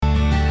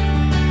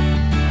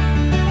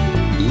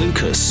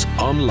Lucas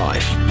on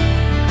Life.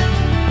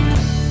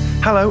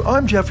 Hello,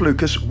 I'm Jeff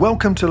Lucas.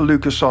 Welcome to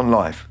Lucas on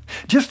Life.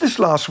 Just this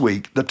last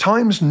week, the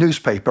Times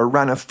newspaper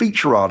ran a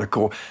feature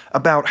article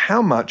about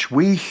how much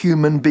we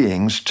human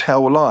beings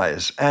tell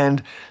lies.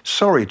 And,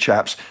 sorry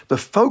chaps, the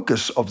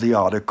focus of the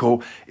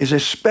article is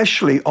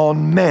especially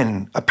on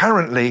men.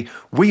 Apparently,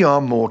 we are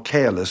more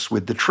careless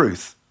with the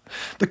truth.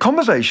 The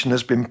conversation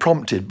has been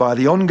prompted by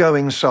the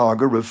ongoing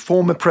saga of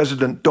former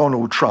President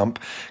Donald Trump,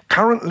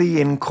 currently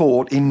in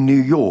court in New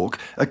York,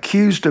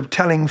 accused of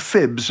telling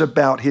fibs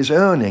about his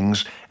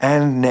earnings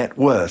and net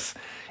worth.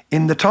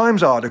 In the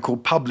Times article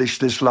published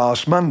this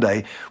last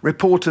Monday,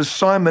 reporters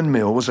Simon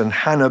Mills and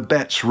Hannah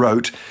Betts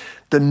wrote,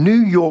 "The New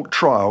York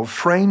trial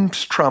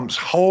frames Trump's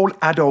whole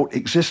adult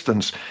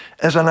existence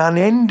as an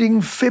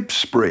unending fib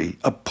spree,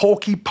 a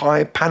porky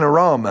pie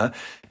panorama,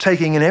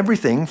 taking in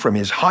everything from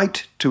his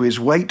height to his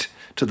weight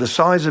to the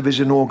size of his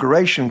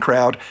inauguration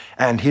crowd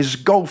and his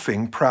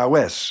golfing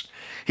prowess.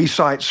 He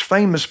cites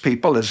famous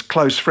people as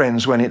close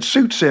friends when it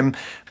suits him,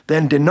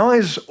 then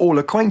denies all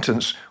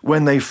acquaintance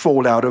when they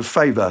fall out of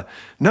favour.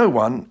 No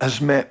one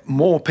has met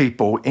more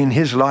people in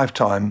his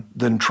lifetime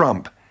than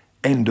Trump."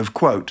 End of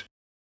quote.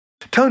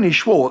 Tony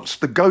Schwartz,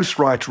 the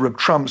ghostwriter of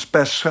Trump's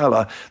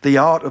bestseller, The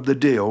Art of the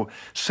Deal,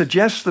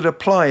 suggests that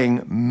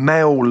applying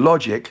male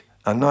logic,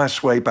 a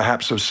nice way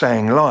perhaps of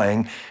saying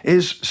lying,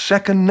 is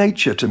second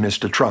nature to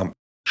Mr. Trump.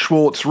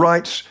 Schwartz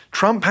writes,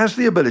 "Trump has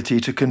the ability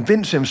to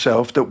convince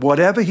himself that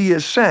whatever he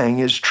is saying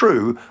is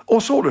true,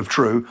 or sort of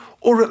true,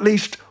 or at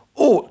least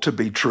ought to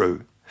be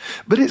true."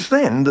 But it's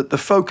then that the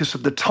focus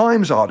of the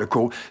Times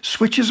article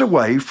switches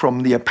away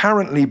from the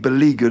apparently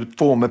beleaguered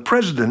former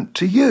president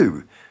to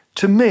you,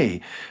 to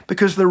me,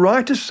 because the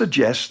writer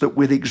suggests that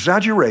with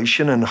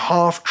exaggeration and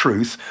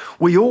half-truth,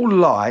 we all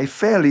lie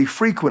fairly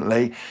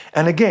frequently,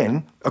 and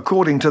again,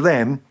 according to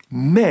them,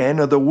 men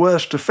are the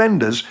worst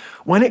offenders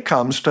when it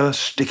comes to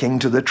sticking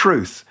to the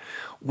truth.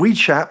 We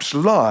chaps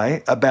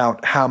lie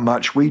about how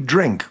much we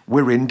drink.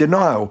 We're in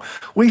denial.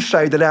 We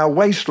say that our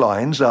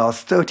waistlines are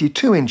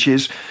 32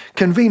 inches,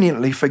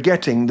 conveniently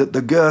forgetting that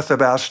the girth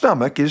of our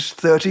stomach is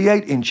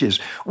 38 inches.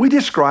 We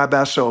describe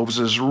ourselves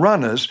as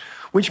runners,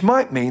 which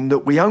might mean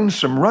that we own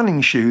some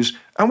running shoes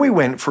and we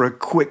went for a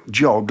quick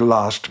jog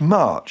last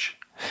March.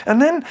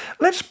 And then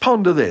let's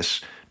ponder this.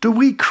 Do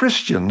we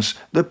Christians,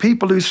 the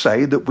people who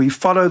say that we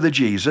follow the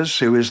Jesus,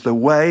 who is the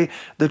way,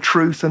 the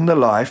truth and the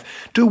life,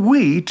 do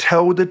we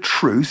tell the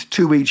truth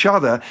to each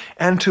other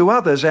and to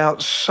others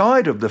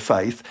outside of the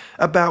faith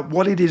about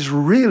what it is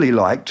really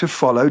like to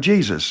follow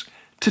Jesus?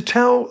 To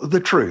tell the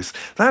truth.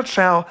 That's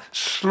our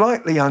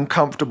slightly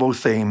uncomfortable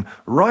theme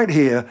right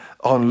here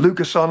on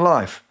Lucas on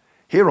Life,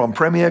 here on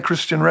Premier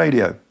Christian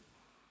Radio.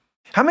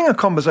 Having a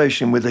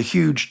conversation with a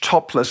huge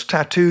topless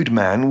tattooed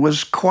man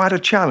was quite a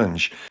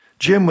challenge.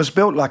 Jim was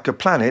built like a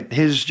planet,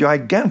 his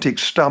gigantic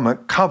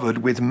stomach covered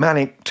with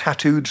manic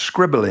tattooed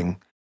scribbling.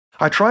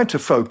 I tried to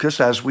focus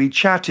as we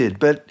chatted,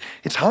 but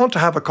it's hard to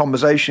have a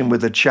conversation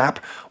with a chap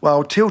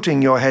while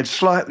tilting your head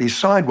slightly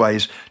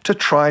sideways to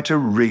try to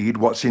read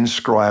what's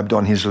inscribed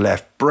on his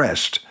left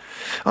breast.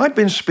 I'd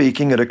been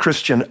speaking at a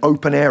Christian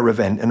open-air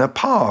event in a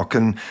park,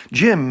 and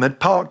Jim had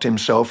parked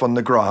himself on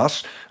the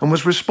grass and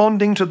was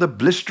responding to the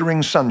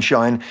blistering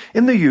sunshine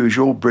in the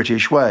usual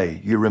British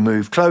way. You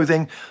remove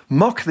clothing,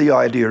 mock the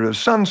idea of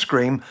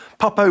sunscreen,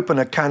 pop open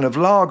a can of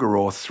lager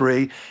or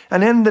three,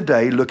 and end the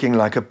day looking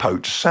like a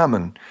poached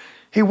salmon.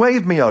 He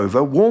waved me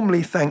over,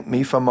 warmly thanked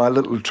me for my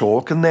little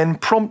talk, and then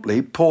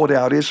promptly poured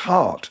out his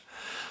heart.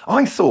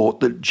 I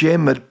thought that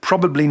Jim had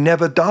probably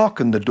never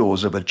darkened the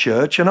doors of a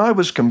church, and I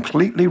was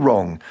completely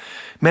wrong.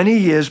 Many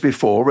years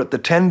before, at the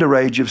tender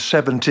age of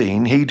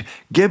 17, he'd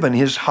given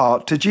his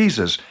heart to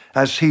Jesus,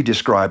 as he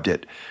described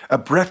it. A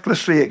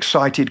breathlessly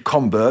excited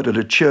convert at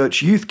a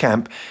church youth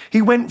camp,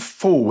 he went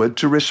forward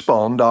to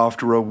respond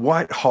after a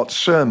white-hot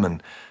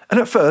sermon. And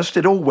at first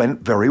it all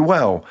went very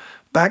well.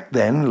 Back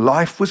then,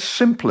 life was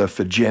simpler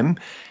for Jim.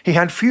 He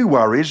had few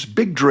worries,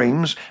 big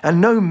dreams, and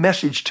no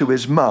message to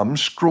his mum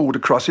scrawled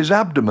across his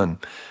abdomen.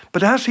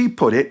 But as he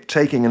put it,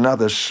 taking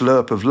another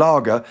slurp of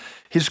lager,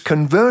 his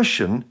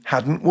conversion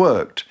hadn't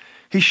worked.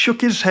 He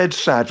shook his head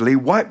sadly,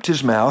 wiped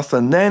his mouth,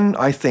 and then,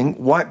 I think,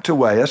 wiped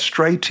away a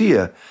stray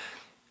tear.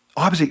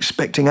 I was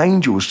expecting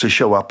angels to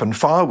show up and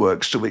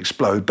fireworks to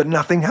explode, but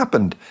nothing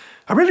happened.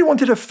 I really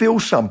wanted to feel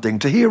something,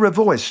 to hear a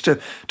voice, to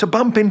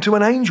bump into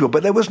an angel,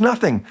 but there was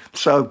nothing.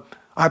 So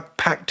I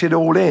packed it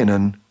all in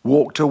and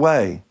walked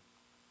away.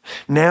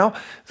 Now,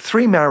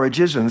 3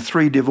 marriages and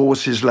 3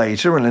 divorces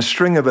later, and a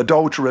string of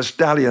adulterous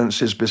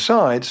dalliances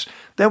besides,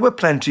 there were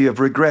plenty of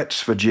regrets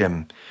for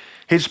Jim.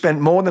 He'd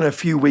spent more than a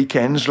few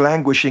weekends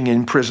languishing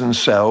in prison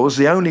cells,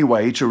 the only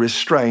way to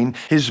restrain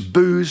his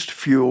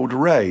booze-fueled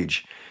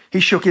rage. He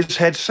shook his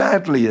head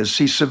sadly as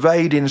he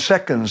surveyed in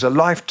seconds a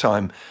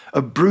lifetime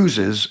of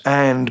bruises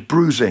and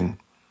bruising.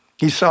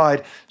 He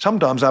sighed,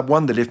 "Sometimes I've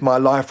wondered if my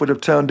life would have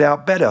turned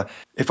out better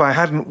if I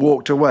hadn't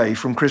walked away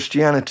from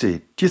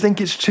Christianity. Do you think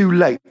it's too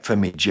late for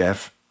me,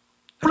 Jeff?"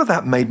 All of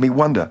that made me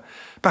wonder.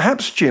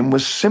 Perhaps Jim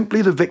was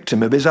simply the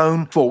victim of his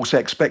own false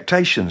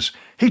expectations.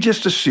 He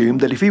just assumed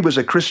that if he was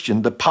a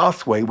Christian, the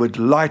pathway would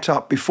light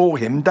up before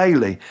him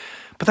daily.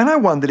 But then I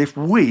wondered if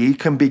we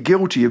can be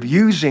guilty of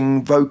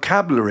using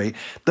vocabulary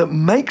that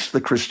makes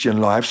the Christian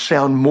life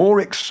sound more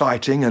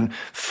exciting and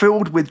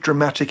filled with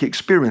dramatic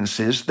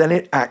experiences than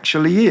it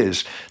actually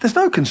is. There's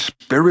no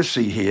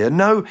conspiracy here,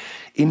 no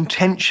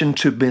intention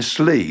to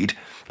mislead.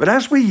 But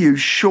as we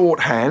use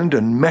shorthand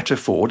and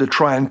metaphor to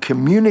try and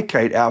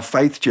communicate our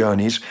faith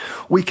journeys,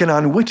 we can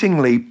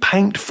unwittingly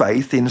paint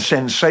faith in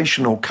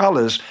sensational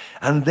colours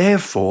and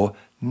therefore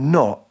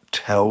not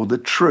tell the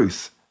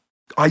truth.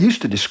 I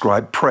used to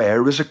describe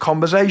prayer as a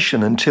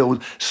conversation until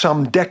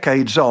some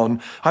decades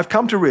on, I've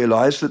come to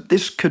realise that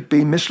this could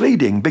be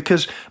misleading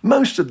because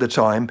most of the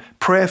time,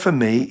 prayer for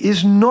me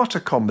is not a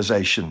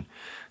conversation.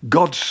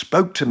 God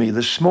spoke to me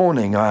this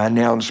morning, I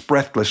announced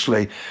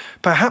breathlessly,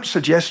 perhaps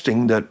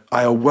suggesting that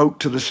I awoke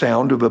to the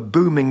sound of a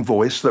booming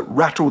voice that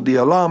rattled the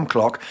alarm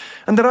clock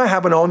and that I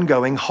have an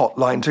ongoing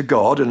hotline to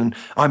God and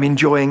I'm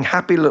enjoying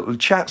happy little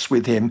chats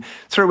with him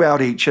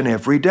throughout each and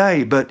every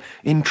day. But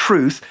in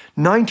truth,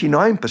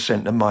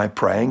 99% of my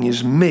praying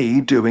is me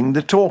doing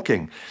the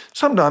talking.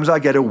 Sometimes I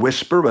get a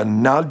whisper, a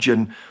nudge,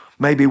 and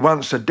maybe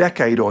once a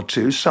decade or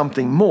two,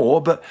 something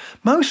more, but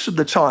most of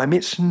the time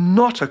it's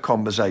not a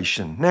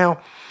conversation.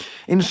 Now,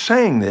 in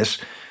saying this,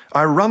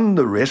 I run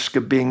the risk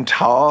of being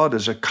tarred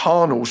as a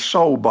carnal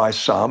soul by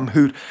some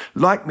who'd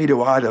like me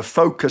to either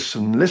focus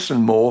and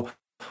listen more,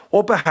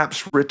 or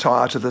perhaps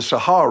retire to the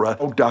Sahara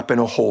folded up in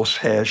a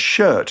horsehair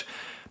shirt.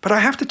 But I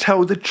have to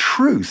tell the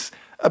truth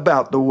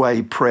about the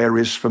way prayer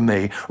is for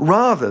me,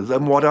 rather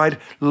than what I'd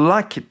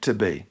like it to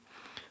be.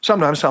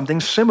 Sometimes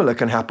something similar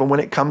can happen when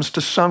it comes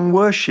to sung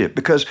worship,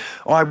 because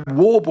I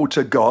warble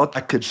to God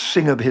I could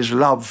sing of his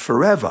love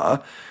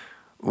forever,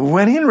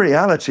 when in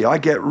reality I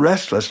get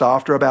restless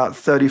after about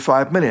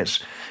 35 minutes,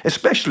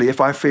 especially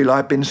if I feel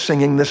I've been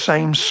singing the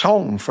same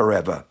song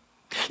forever.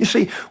 You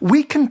see,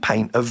 we can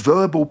paint a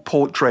verbal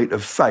portrait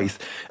of faith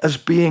as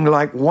being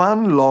like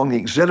one long,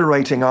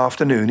 exhilarating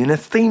afternoon in a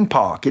theme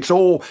park. It's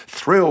all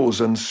thrills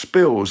and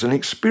spills and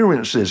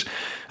experiences.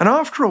 And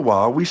after a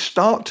while, we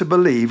start to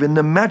believe in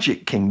the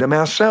magic kingdom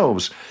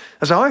ourselves,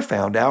 as I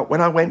found out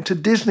when I went to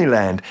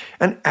Disneyland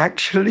and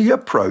actually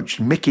approached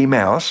Mickey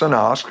Mouse and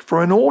asked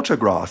for an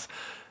autograph.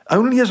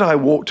 Only as I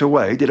walked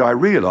away did I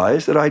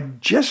realise that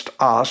I'd just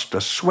asked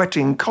a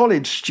sweating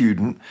college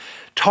student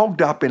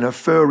togged up in a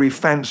furry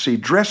fancy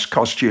dress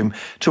costume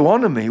to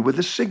honour me with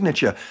a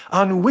signature.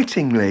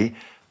 Unwittingly,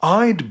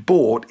 I'd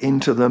bought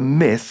into the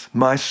myth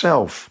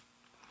myself.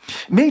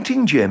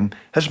 Meeting Jim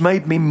has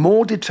made me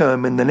more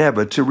determined than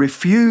ever to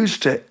refuse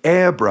to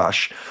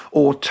airbrush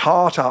or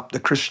tart up the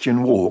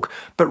Christian walk,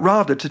 but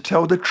rather to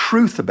tell the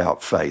truth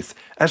about faith,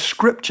 as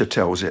Scripture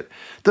tells it.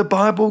 The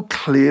Bible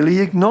clearly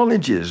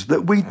acknowledges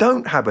that we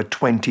don't have a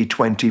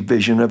 2020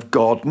 vision of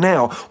God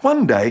now.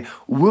 One day,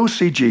 we'll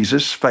see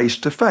Jesus face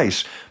to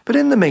face, but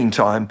in the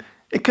meantime,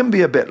 it can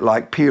be a bit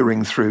like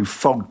peering through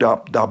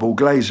fogged-up double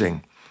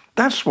glazing.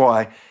 That's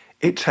why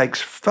it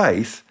takes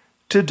faith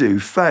to do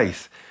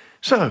faith.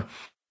 So,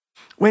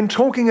 when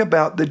talking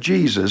about the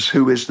Jesus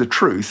who is the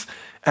truth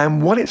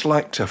and what it's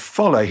like to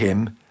follow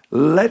him,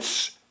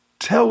 let's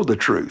tell the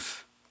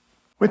truth.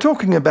 We're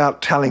talking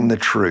about telling the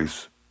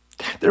truth.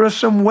 There are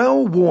some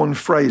well-worn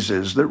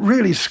phrases that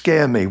really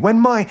scare me. When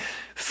my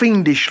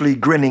fiendishly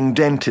grinning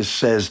dentist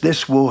says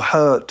this will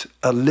hurt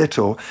a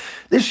little,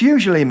 this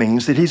usually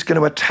means that he's going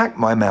to attack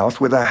my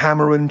mouth with a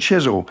hammer and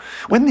chisel.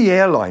 When the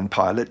airline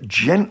pilot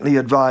gently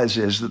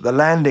advises that the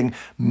landing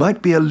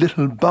might be a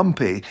little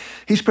bumpy,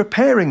 he's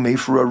preparing me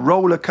for a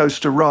roller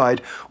coaster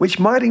ride, which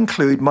might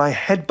include my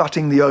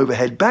headbutting the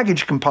overhead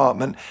baggage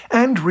compartment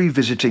and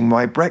revisiting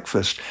my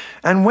breakfast.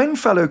 And when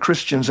fellow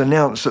Christians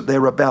announce that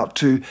they're about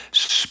to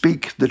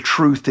speak the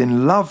truth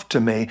in love to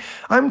me,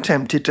 I'm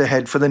tempted to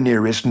head for the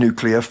nearest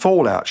nuclear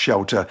fallout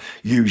shelter.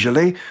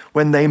 Usually,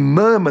 when they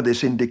murmur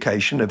this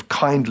indication of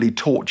kindly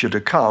torture to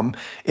come,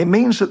 it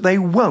means that they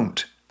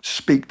won't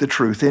speak the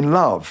truth in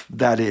love,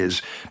 that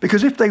is,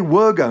 because if they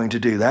were going to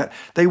do that,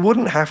 they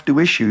wouldn't have to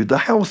issue the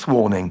health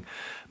warning.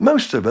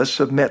 Most of us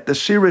have met the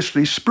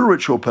seriously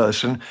spiritual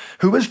person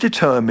who is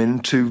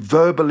determined to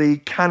verbally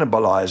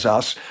cannibalize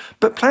us,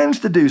 but plans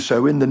to do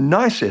so in the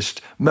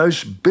nicest,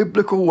 most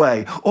biblical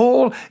way,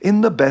 all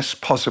in the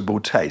best possible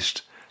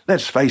taste.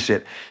 Let's face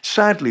it,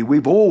 sadly,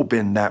 we've all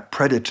been that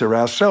predator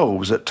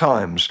ourselves at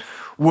times.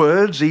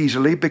 Words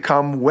easily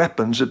become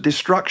weapons of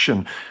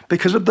destruction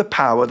because of the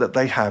power that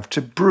they have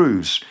to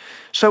bruise.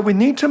 So we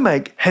need to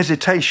make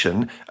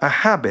hesitation a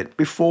habit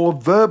before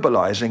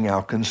verbalizing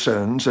our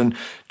concerns and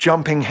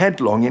jumping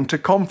headlong into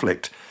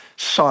conflict.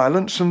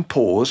 Silence and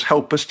pause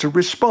help us to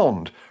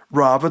respond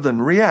rather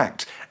than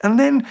react. And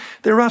then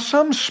there are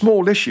some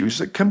small issues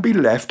that can be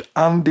left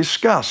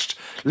undiscussed,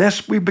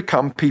 lest we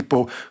become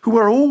people who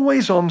are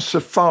always on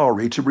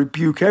safari to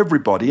rebuke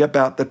everybody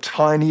about the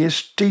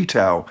tiniest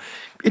detail.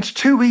 It's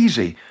too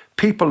easy,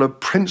 people of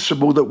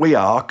principle that we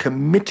are,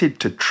 committed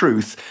to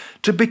truth,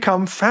 to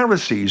become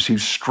Pharisees who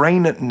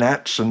strain at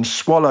gnats and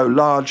swallow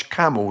large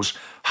camels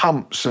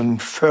humps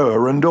and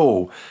fur and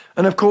all.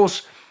 And of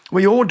course,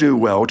 we all do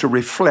well to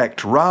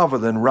reflect rather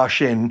than rush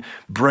in,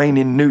 brain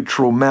in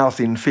neutral, mouth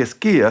in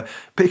fifth gear,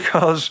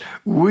 because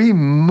we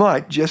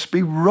might just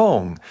be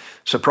wrong.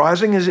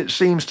 Surprising as it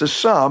seems to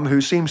some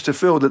who seems to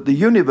feel that the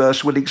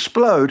universe would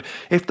explode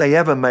if they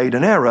ever made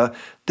an error,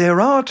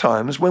 there are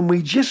times when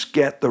we just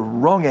get the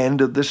wrong end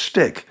of the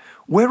stick,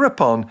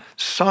 whereupon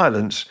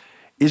silence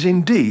is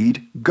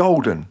indeed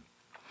golden.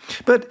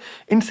 But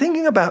in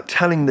thinking about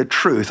telling the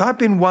truth, I've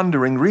been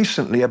wondering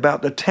recently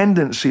about the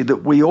tendency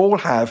that we all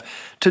have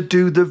to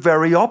do the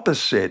very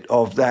opposite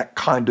of that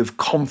kind of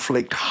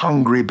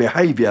conflict-hungry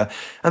behavior,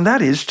 and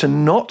that is to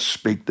not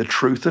speak the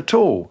truth at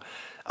all.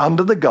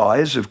 Under the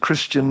guise of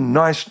Christian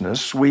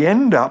niceness, we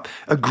end up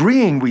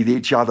agreeing with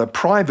each other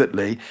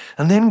privately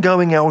and then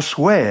going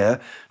elsewhere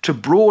to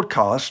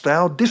broadcast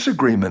our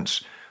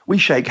disagreements. We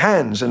shake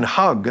hands and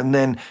hug and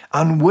then,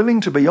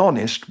 unwilling to be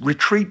honest,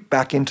 retreat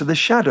back into the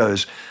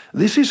shadows.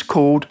 This is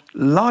called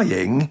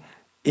lying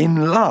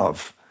in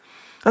love.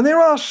 And there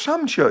are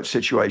some church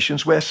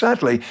situations where,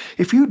 sadly,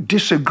 if you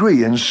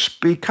disagree and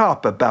speak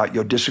up about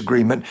your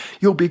disagreement,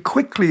 you'll be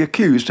quickly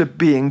accused of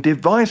being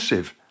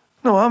divisive.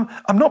 No,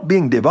 I'm not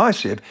being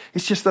divisive.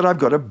 It's just that I've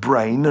got a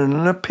brain and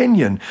an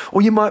opinion.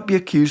 Or you might be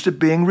accused of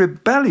being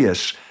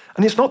rebellious.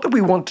 And it's not that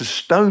we want to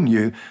stone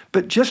you,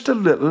 but just a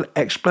little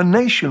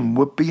explanation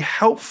would be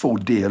helpful,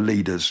 dear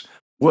leaders.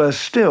 Worse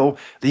still,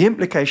 the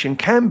implication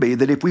can be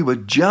that if we were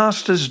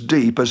just as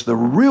deep as the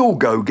real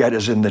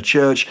go-getters in the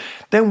church,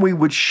 then we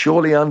would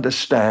surely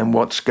understand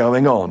what's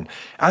going on.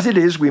 As it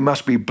is, we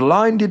must be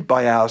blinded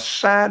by our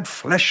sad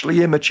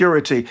fleshly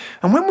immaturity,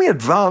 and when we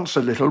advance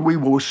a little, we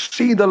will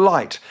see the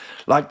light,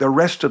 like the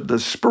rest of the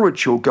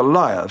spiritual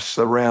Goliaths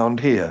around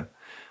here.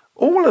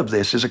 All of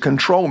this is a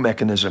control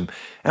mechanism,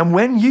 and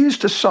when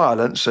used to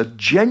silence a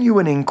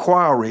genuine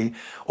inquiry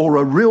or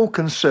a real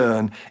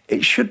concern,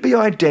 it should be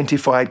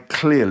identified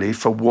clearly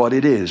for what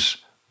it is: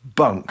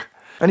 bunk.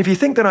 And if you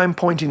think that I'm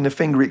pointing the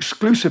finger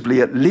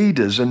exclusively at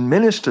leaders and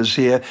ministers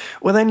here,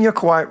 well then you're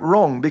quite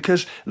wrong,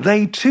 because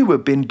they too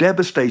have been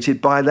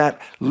devastated by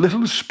that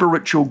little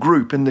spiritual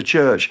group in the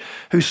church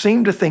who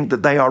seem to think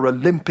that they are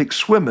Olympic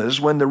swimmers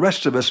when the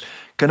rest of us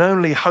can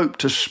only hope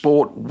to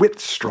sport width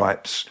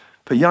stripes.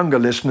 For younger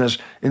listeners,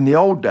 in the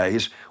old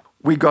days,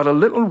 we got a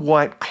little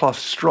white cloth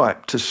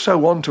stripe to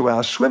sew onto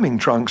our swimming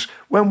trunks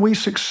when we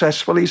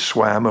successfully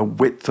swam a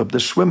width of the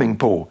swimming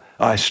pool.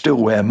 I still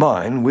wear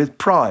mine with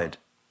pride.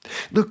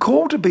 The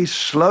call to be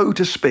slow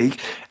to speak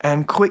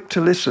and quick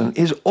to listen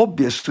is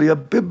obviously a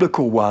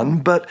biblical one,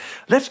 but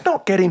let's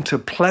not get into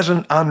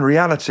pleasant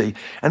unreality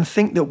and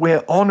think that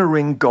we're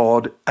honoring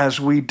God as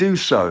we do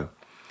so.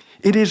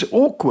 It is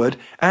awkward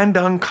and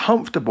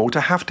uncomfortable to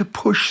have to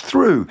push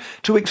through,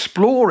 to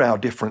explore our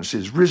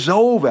differences,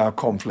 resolve our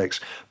conflicts.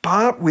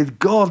 But with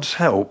God's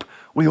help,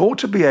 we ought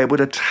to be able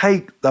to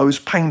take those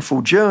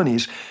painful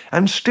journeys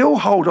and still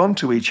hold on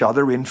to each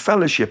other in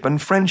fellowship and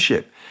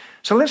friendship.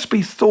 So let's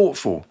be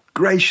thoughtful,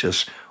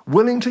 gracious,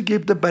 willing to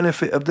give the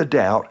benefit of the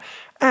doubt,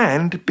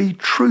 and be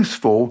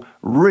truthful,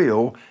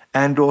 real,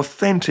 and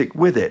authentic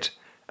with it.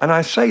 And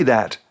I say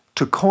that,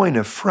 to coin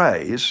a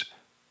phrase,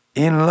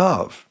 in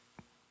love.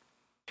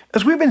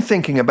 As we've been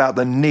thinking about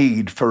the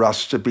need for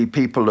us to be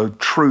people of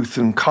truth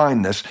and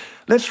kindness,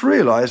 let's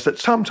realize that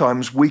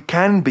sometimes we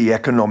can be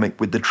economic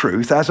with the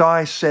truth, as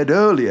I said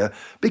earlier,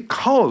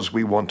 because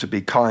we want to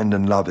be kind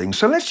and loving.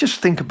 So let's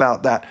just think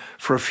about that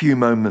for a few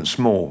moments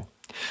more.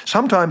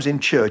 Sometimes in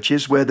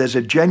churches where there's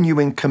a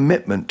genuine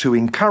commitment to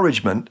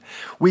encouragement,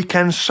 we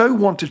can so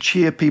want to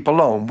cheer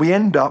people on, we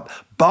end up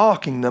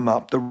barking them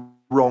up the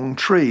wrong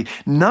tree,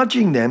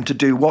 nudging them to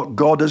do what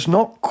God has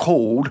not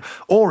called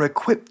or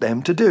equipped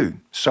them to do.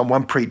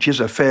 Someone preaches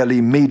a fairly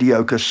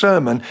mediocre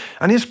sermon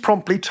and is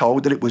promptly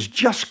told that it was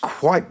just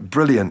quite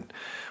brilliant.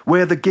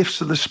 Where the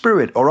gifts of the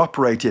Spirit are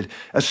operated,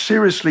 a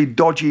seriously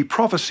dodgy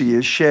prophecy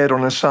is shared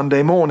on a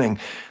Sunday morning.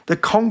 The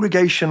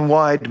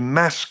congregation-wide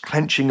mass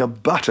clenching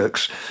of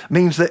buttocks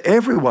means that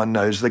everyone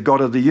knows the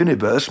God of the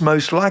universe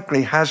most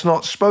likely has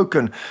not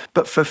spoken,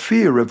 but for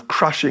fear of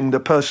crushing the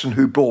person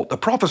who brought the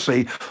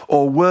prophecy,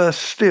 or worse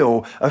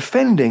still,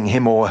 offending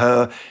him or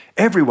her,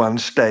 everyone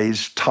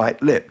stays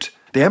tight-lipped.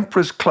 The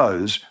emperor's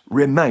clothes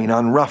remain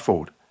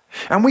unruffled.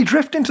 And we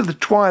drift into the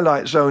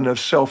twilight zone of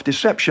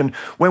self-deception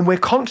when we're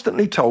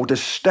constantly told to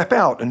step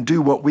out and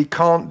do what we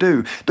can't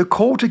do. The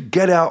call to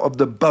get out of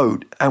the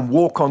boat and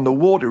walk on the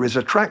water is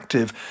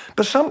attractive,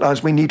 but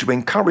sometimes we need to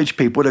encourage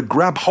people to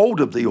grab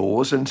hold of the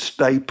oars and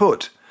stay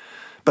put.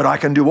 But I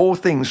can do all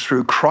things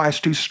through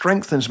Christ who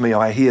strengthens me,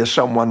 I hear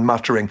someone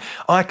muttering.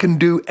 I can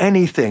do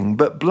anything,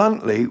 but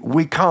bluntly,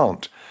 we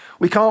can't.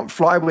 We can't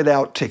fly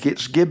without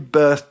tickets, give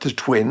birth to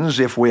twins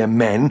if we're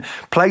men,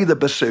 play the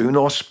bassoon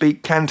or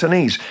speak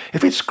Cantonese.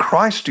 If it's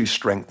Christ who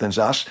strengthens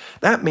us,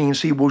 that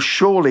means he will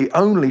surely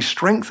only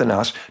strengthen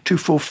us to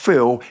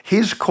fulfill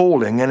his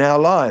calling in our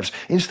lives.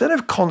 Instead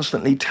of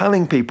constantly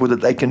telling people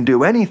that they can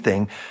do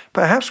anything,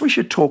 perhaps we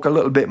should talk a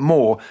little bit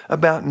more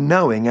about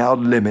knowing our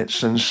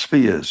limits and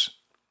spheres.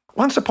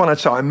 Once upon a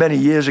time, many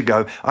years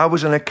ago, I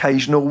was an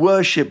occasional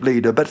worship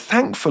leader, but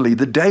thankfully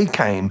the day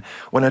came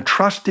when a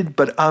trusted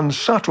but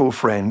unsubtle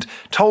friend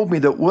told me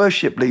that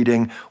worship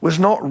leading was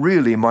not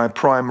really my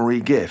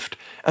primary gift,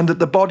 and that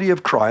the body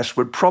of Christ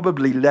would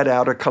probably let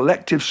out a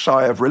collective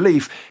sigh of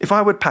relief if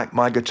I would pack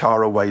my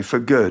guitar away for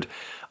good.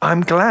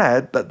 I'm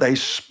glad that they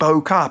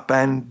spoke up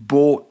and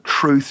brought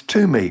truth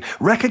to me,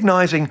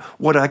 recognizing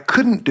what I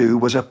couldn't do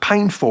was a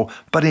painful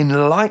but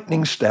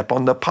enlightening step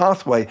on the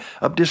pathway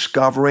of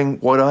discovering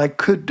what I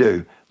could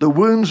do. The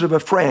wounds of a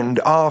friend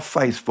are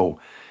faithful,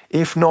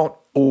 if not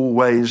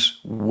always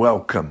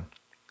welcome.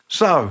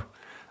 So,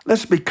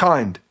 let's be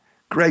kind,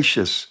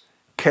 gracious,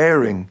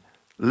 caring,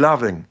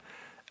 loving,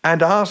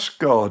 and ask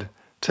God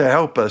to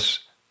help us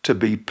to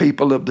be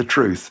people of the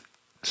truth.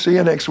 See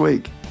you next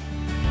week.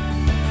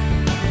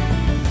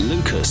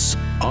 Lucas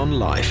on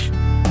Life.